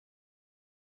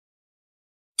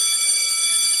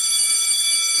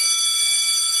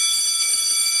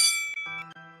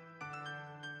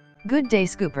Good day,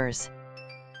 Scoopers.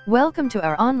 Welcome to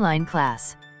our online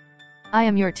class. I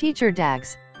am your teacher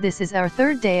Dagz. This is our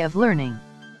third day of learning.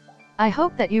 I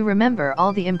hope that you remember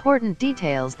all the important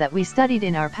details that we studied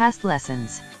in our past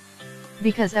lessons.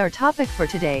 Because our topic for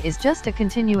today is just a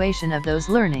continuation of those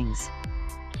learnings.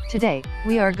 Today,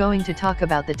 we are going to talk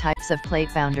about the types of plate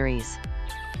boundaries.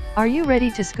 Are you ready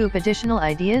to scoop additional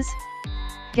ideas?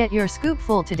 Get your scoop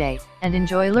full today, and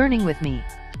enjoy learning with me.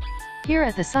 Here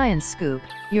at the Science Scoop,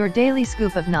 your daily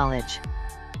scoop of knowledge.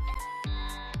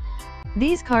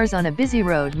 These cars on a busy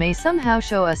road may somehow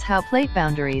show us how plate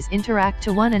boundaries interact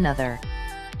to one another.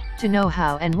 To know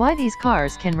how and why these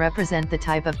cars can represent the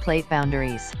type of plate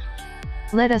boundaries,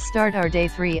 let us start our day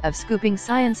 3 of scooping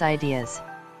science ideas.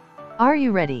 Are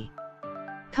you ready?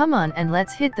 Come on and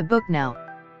let's hit the book now.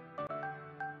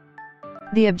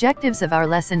 The objectives of our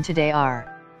lesson today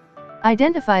are: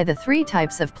 identify the 3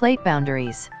 types of plate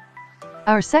boundaries.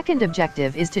 Our second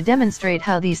objective is to demonstrate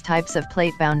how these types of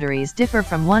plate boundaries differ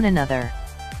from one another.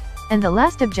 And the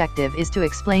last objective is to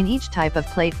explain each type of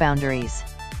plate boundaries.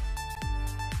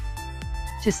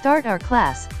 To start our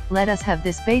class, let us have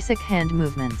this basic hand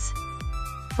movements.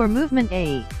 For movement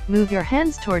A, move your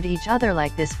hands toward each other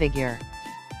like this figure.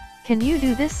 Can you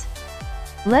do this?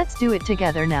 Let's do it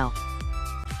together now.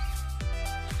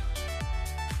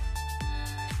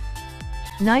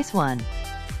 Nice one.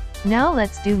 Now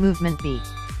let's do movement B.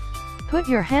 Put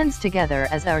your hands together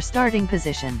as our starting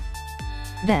position.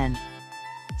 Then,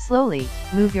 slowly,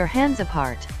 move your hands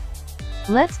apart.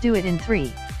 Let's do it in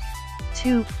 3,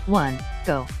 2, 1,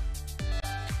 go.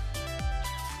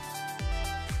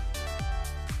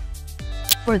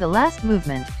 For the last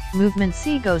movement, movement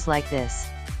C goes like this.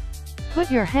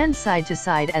 Put your hands side to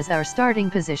side as our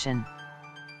starting position.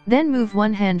 Then move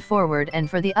one hand forward and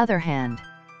for the other hand,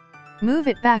 move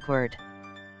it backward.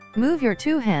 Move your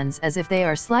 2 hands as if they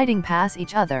are sliding past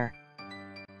each other.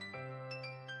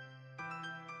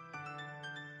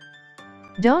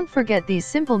 Don't forget these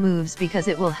simple moves because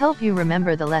it will help you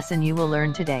remember the lesson you will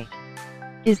learn today.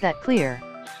 Is that clear?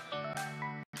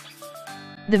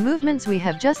 The movements we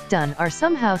have just done are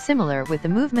somehow similar with the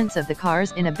movements of the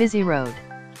cars in a busy road.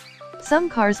 Some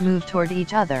cars move toward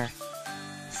each other.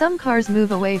 Some cars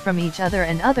move away from each other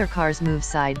and other cars move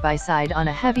side by side on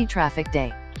a heavy traffic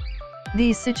day.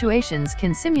 These situations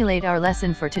can simulate our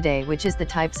lesson for today, which is the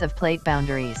types of plate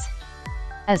boundaries.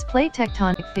 As plate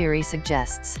tectonic theory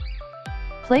suggests,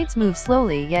 plates move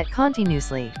slowly yet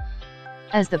continuously.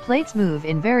 As the plates move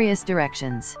in various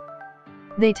directions,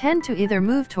 they tend to either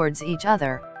move towards each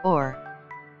other, or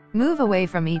move away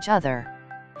from each other.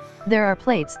 There are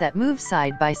plates that move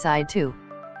side by side too.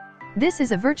 This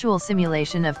is a virtual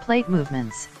simulation of plate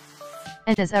movements.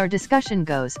 And as our discussion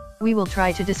goes, we will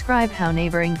try to describe how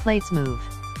neighboring plates move.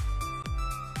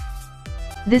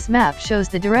 This map shows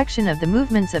the direction of the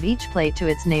movements of each plate to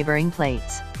its neighboring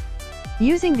plates.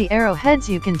 Using the arrowheads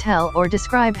you can tell or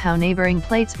describe how neighboring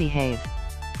plates behave.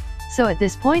 So at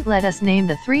this point let us name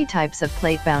the 3 types of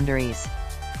plate boundaries.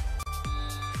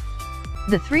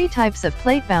 The 3 types of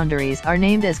plate boundaries are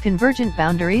named as convergent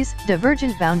boundaries,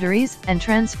 divergent boundaries, and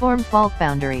transform fault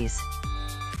boundaries.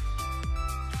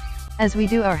 As we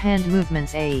do our hand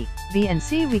movements A, B and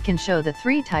C, we can show the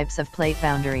 3 types of plate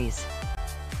boundaries.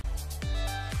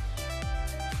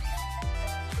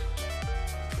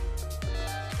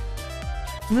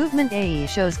 Movement A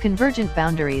shows convergent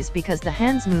boundaries because the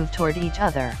hands move toward each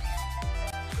other.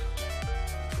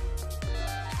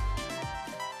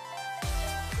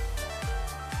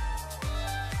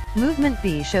 Movement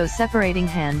B shows separating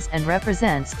hands and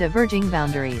represents diverging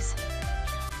boundaries.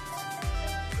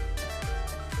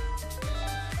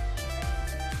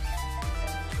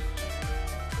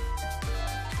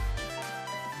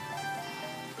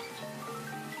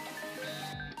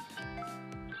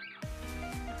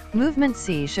 Movement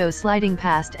C shows sliding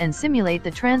past and simulate the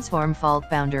transform fault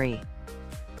boundary.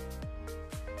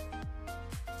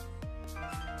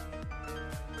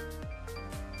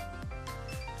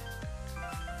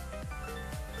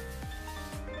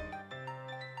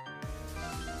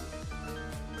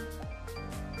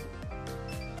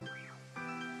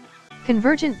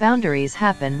 Convergent boundaries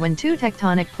happen when 2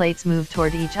 tectonic plates move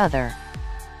toward each other.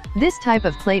 This type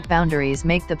of plate boundaries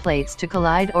make the plates to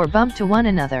collide or bump to one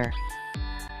another.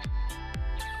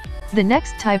 The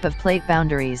next type of plate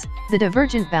boundaries, the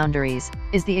divergent boundaries,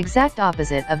 is the exact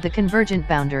opposite of the convergent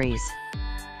boundaries.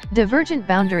 Divergent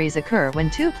boundaries occur when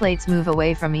 2 plates move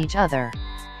away from each other.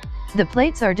 The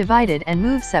plates are divided and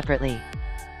move separately.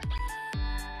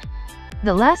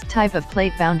 The last type of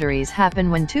plate boundaries happen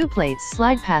when 2 plates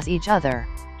slide past each other.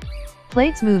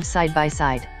 Plates move side by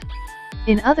side.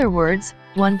 In other words,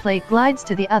 one plate glides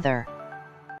to the other.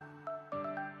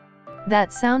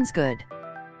 That sounds good.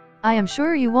 I am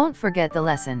sure you won't forget the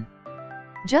lesson.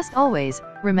 Just always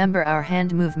remember our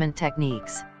hand movement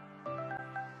techniques.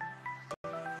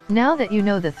 Now that you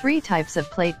know the 3 types of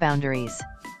plate boundaries,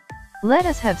 let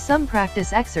us have some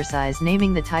practice exercise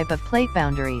naming the type of plate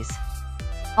boundaries.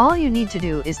 All you need to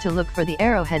do is to look for the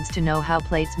arrowheads to know how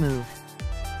plates move.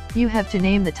 You have to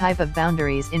name the type of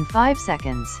boundaries in 5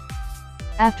 seconds.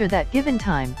 After that given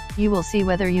time, you will see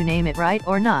whether you name it right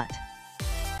or not.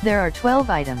 There are 12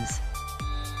 items.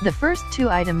 The first 2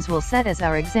 items will set as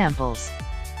our examples.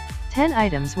 10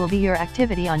 items will be your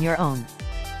activity on your own.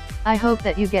 I hope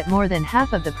that you get more than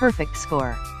half of the perfect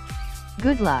score.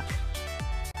 Good luck.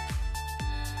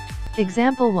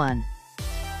 Example 1.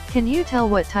 Can you tell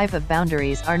what type of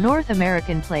boundaries are North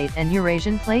American plate and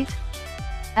Eurasian plate?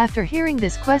 After hearing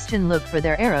this question, look for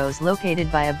their arrows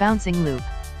located by a bouncing loop.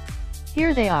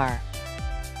 Here they are.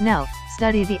 Now,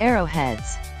 study the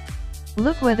arrowheads.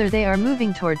 Look whether they are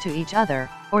moving toward to each other,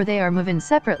 or they are moving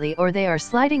separately, or they are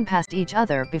sliding past each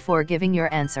other before giving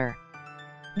your answer.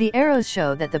 The arrows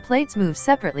show that the plates move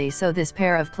separately, so this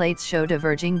pair of plates show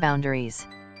diverging boundaries.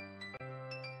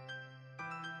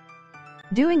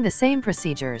 Doing the same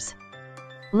procedures.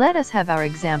 Let us have our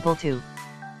example 2.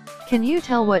 Can you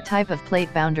tell what type of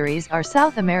plate boundaries are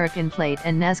South American plate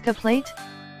and Nazca plate?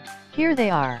 Here they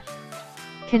are.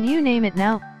 Can you name it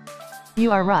now?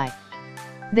 You are right.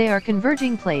 They are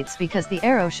converging plates because the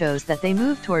arrow shows that they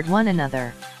move toward one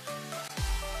another.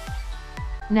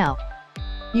 Now,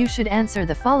 you should answer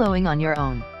the following on your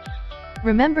own.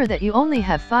 Remember that you only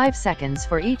have 5 seconds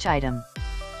for each item.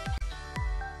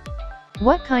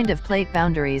 What kind of plate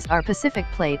boundaries are Pacific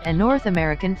plate and North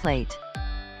American plate?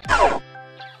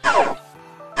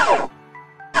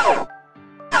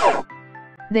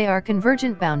 They are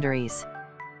convergent boundaries.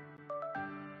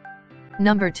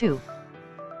 Number 2.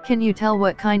 Can you tell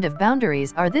what kind of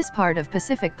boundaries are this part of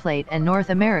Pacific plate and North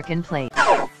American plate?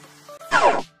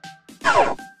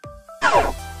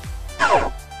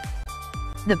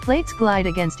 The plates glide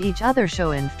against each other,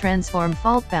 showing transform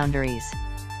fault boundaries.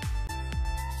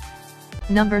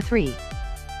 Number 3.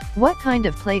 What kind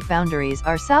of plate boundaries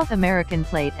are South American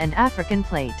plate and African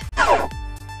plate?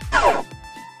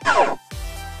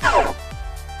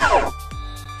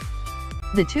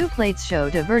 The 2 plates show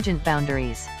divergent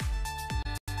boundaries.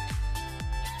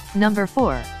 Number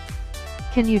 4.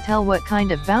 Can you tell what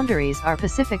kind of boundaries are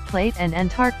Pacific plate and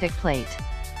Antarctic plate?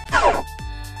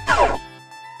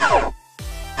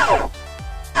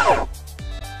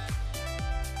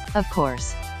 Of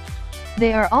course.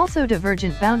 They are also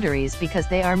divergent boundaries because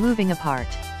they are moving apart.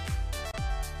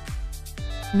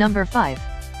 Number 5.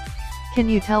 Can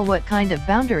you tell what kind of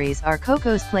boundaries are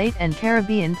Cocos plate and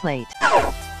Caribbean plate?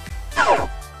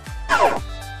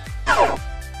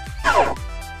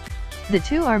 The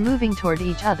 2 are moving toward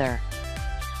each other.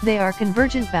 They are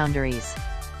convergent boundaries.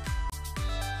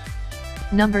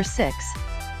 Number 6.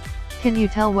 Can you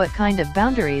tell what kind of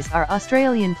boundaries are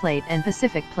Australian plate and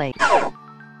Pacific plate?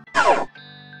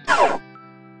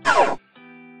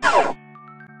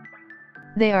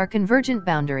 They are convergent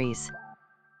boundaries.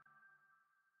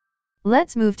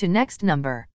 Let's move to next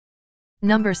number.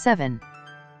 Number 7.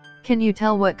 Can you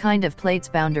tell what kind of plates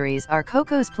boundaries are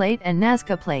Cocos plate and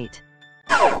Nazca plate?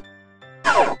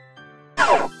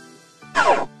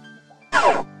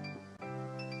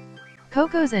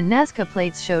 Cocos and Nazca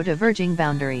plates show diverging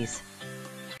boundaries.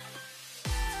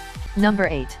 Number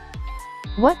 8.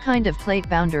 What kind of plate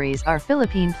boundaries are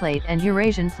Philippine plate and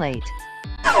Eurasian plate?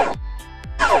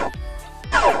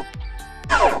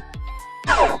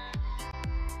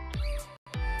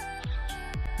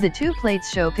 The 2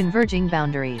 plates show converging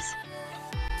boundaries.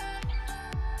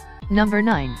 Number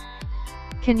 9.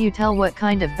 Can you tell what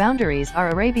kind of boundaries are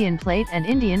Arabian plate and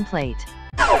Indian plate?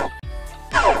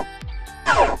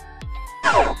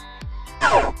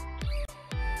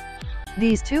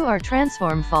 These 2 are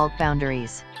transform fault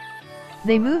boundaries.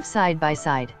 They move side by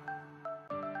side.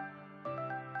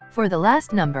 For the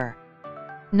last number.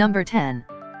 Number 10.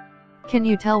 Can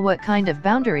you tell what kind of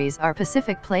boundaries are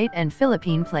Pacific plate and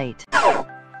Philippine plate?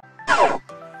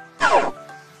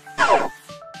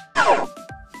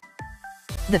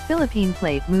 The Philippine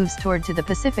plate moves toward to the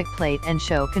Pacific plate and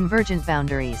show convergent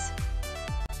boundaries.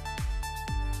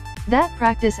 That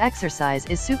practice exercise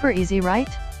is super easy, right?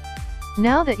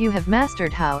 Now that you have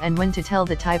mastered how and when to tell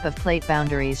the type of plate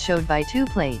boundaries showed by 2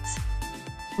 plates,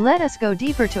 let us go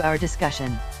deeper to our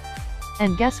discussion.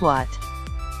 And guess what?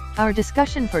 Our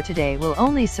discussion for today will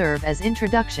only serve as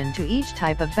introduction to each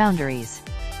type of boundaries.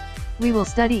 We will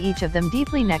study each of them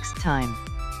deeply next time.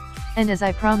 And as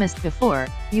I promised before,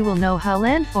 you will know how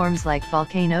landforms like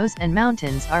volcanoes and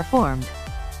mountains are formed.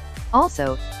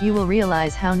 Also, you will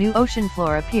realize how new ocean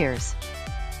floor appears.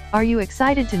 Are you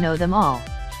excited to know them all?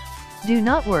 Do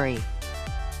not worry.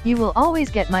 You will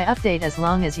always get my update as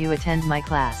long as you attend my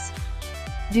class.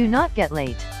 Do not get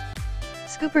late.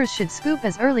 Scoopers should scoop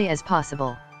as early as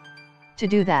possible. To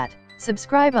do that,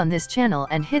 subscribe on this channel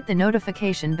and hit the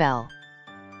notification bell.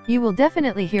 You will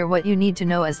definitely hear what you need to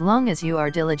know as long as you are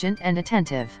diligent and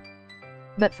attentive.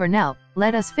 But for now,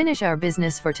 let us finish our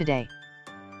business for today.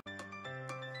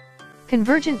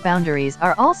 Convergent boundaries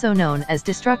are also known as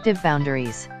destructive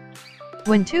boundaries.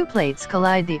 When two plates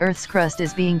collide, the Earth's crust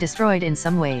is being destroyed in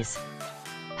some ways.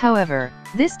 However,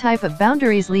 this type of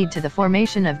boundaries lead to the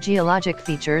formation of geologic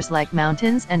features like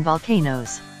mountains and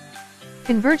volcanoes.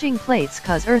 Converging plates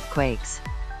cause earthquakes.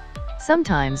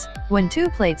 Sometimes, when two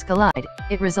plates collide,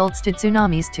 it results to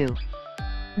tsunamis too.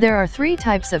 There are three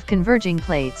types of converging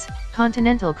plates: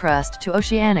 continental crust to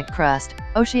oceanic crust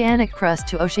to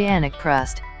oceanic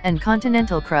crust, and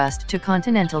continental crust to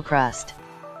continental crust.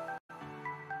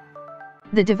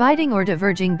 The dividing or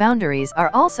diverging boundaries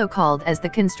are also called as the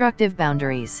constructive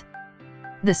boundaries.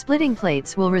 The splitting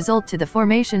plates will result to the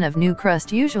formation of new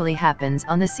crust, usually happens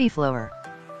on the seafloor.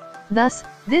 Thus,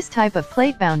 this type of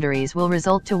plate boundaries will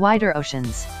result to wider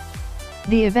oceans.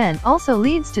 The event also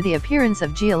leads to the appearance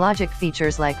of geologic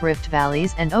features like rift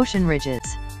valleys and ocean ridges.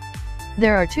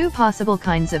 There are two possible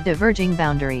kinds of diverging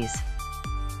boundaries: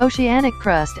 oceanic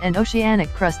crust and oceanic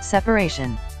crust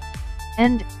separation,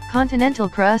 and continental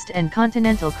crust and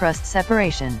continental crust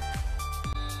separation.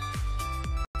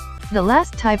 The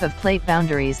last type of plate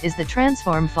boundaries is the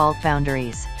transform fault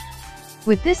boundaries.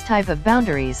 With this type of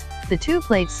boundaries, the two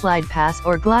plates slide past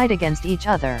or glide against each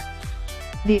other.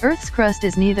 The Earth's crust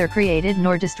is neither created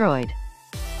nor destroyed.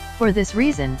 For this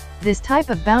reason, this type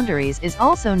of boundaries is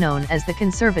also known as the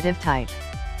conservative type.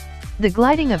 The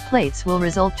gliding of plates will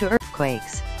result to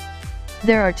earthquakes.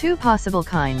 There are two possible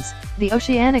kinds: the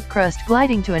oceanic crust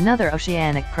gliding to another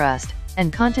oceanic crust,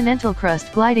 and continental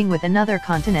crust gliding with another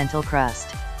continental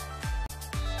crust.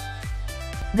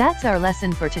 That's our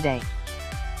lesson for today.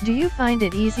 Do you find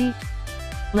it easy?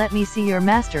 Let me see your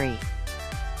mastery.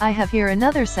 I have here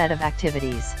another set of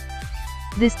activities.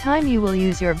 This time you will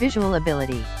use your visual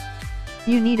ability.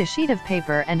 You need a sheet of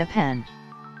paper and a pen.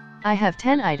 I have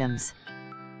 10 items.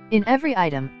 In every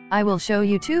item, I will show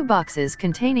you two boxes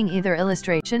containing either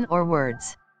illustration or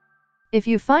words. If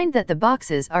you find that the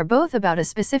boxes are both about a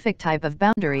specific type of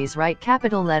boundaries, write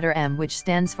capital letter M, which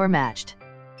stands for matched.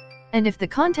 And if the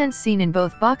contents seen in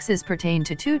both boxes pertain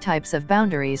to two types of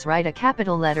boundaries, write a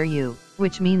capital letter U,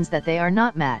 which means that they are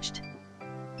not matched.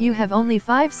 You have only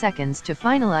 5 seconds to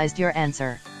finalize your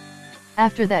answer.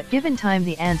 After that given time,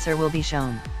 the answer will be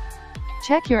shown.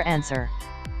 Check your answer.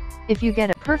 If you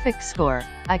get a perfect score,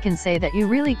 I can say that you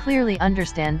really clearly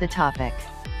understand the topic.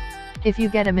 If you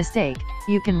get a mistake,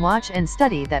 you can watch and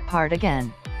study that part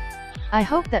again. I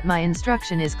hope that my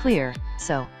instruction is clear,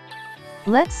 so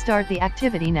let's start the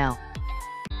activity now.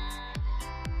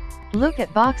 Look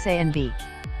at box A and B.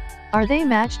 Are they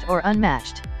matched or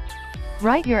unmatched?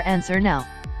 Write your answer now.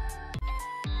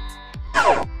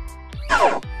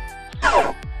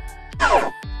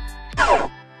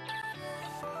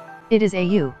 It is a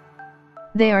U.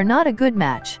 They are not a good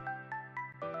match.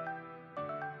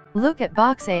 Look at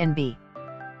box A and B.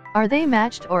 Are they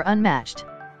matched or unmatched?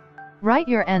 Write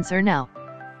your answer now.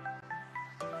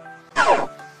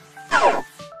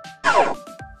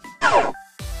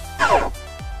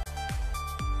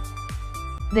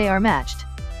 They are matched.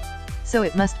 So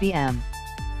it must be M.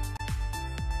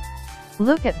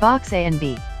 Look at box A and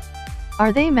B.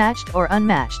 Are they matched or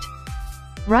unmatched?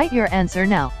 Write your answer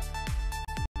now.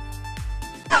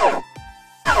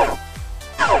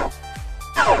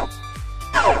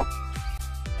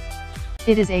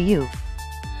 It is a U.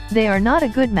 They are not a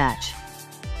good match.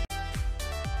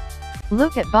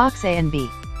 Look at box A and B.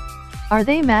 Are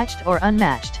they matched or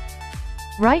unmatched?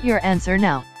 Write your answer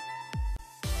now.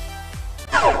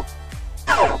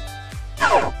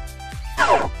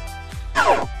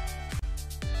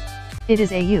 It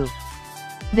is a U.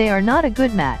 They are not a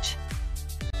good match.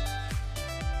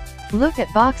 Look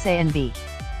at box A and B.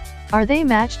 Are they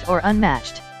matched or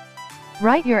unmatched?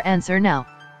 Write your answer now.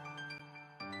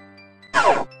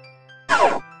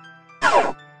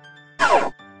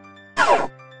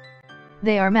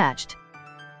 They are matched.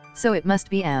 So it must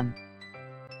be M.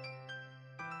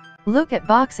 Look at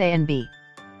box A and B.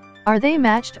 Are they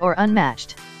matched or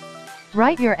unmatched?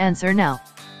 Write your answer now.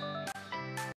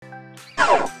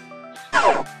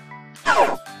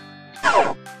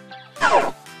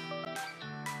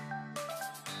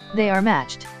 They are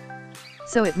matched.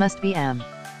 So it must be M.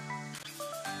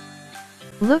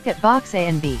 Look at box A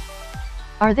and B.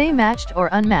 Are they matched or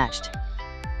unmatched?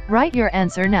 Write your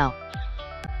answer now.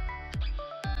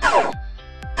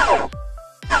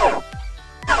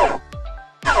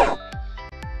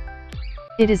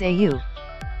 It is a U.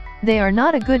 They are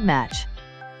not a good match.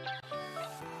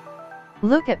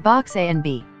 Look at box A and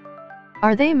B.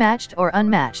 Are they matched or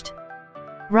unmatched?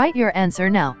 Write your answer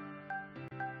now.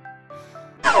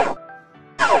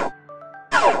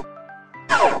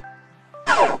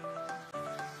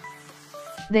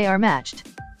 They are matched.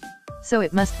 So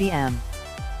it must be M.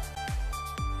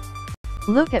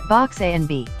 Look at box A and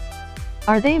B.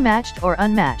 Are they matched or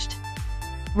unmatched?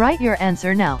 Write your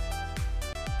answer now.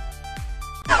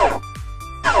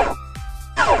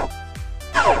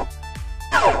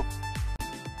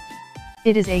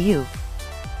 It is a U.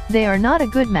 They are not a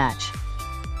good match.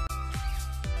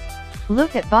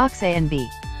 Look at box A and B.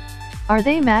 Are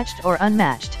they matched or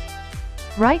unmatched?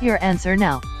 Write your answer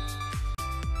now.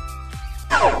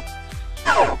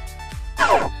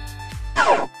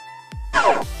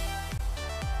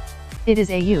 It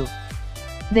is a U.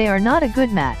 They are not a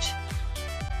good match.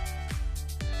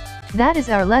 That is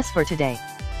our lesson for today.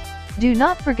 Do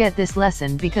not forget this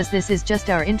lesson because this is just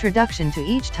our introduction to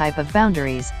each type of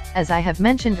boundaries. As I have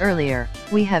mentioned earlier,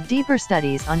 we have deeper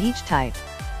studies on each type.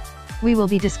 We will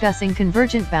be discussing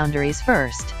convergent boundaries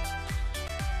first.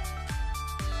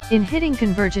 In hitting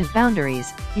convergent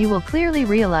boundaries, you will clearly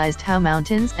realize how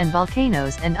mountains and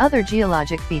volcanoes and other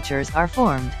geologic features are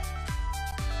formed.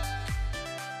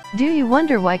 Do you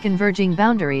wonder why converging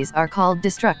boundaries are called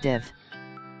destructive?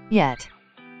 Yet,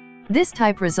 this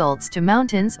type results to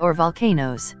mountains or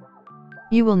volcanoes.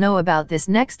 You will know about this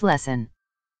next lesson.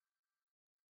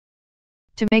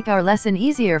 To make our lesson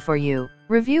easier for you,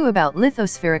 review about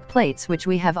lithospheric plates which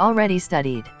we have already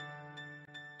studied.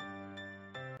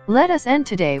 Let us end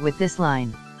today with this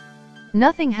line.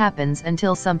 Nothing happens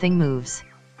until something moves.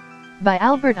 By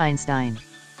Albert Einstein.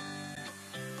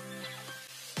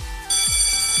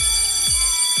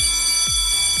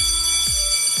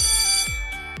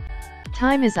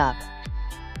 Time is up.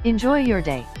 Enjoy your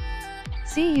day.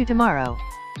 See you tomorrow.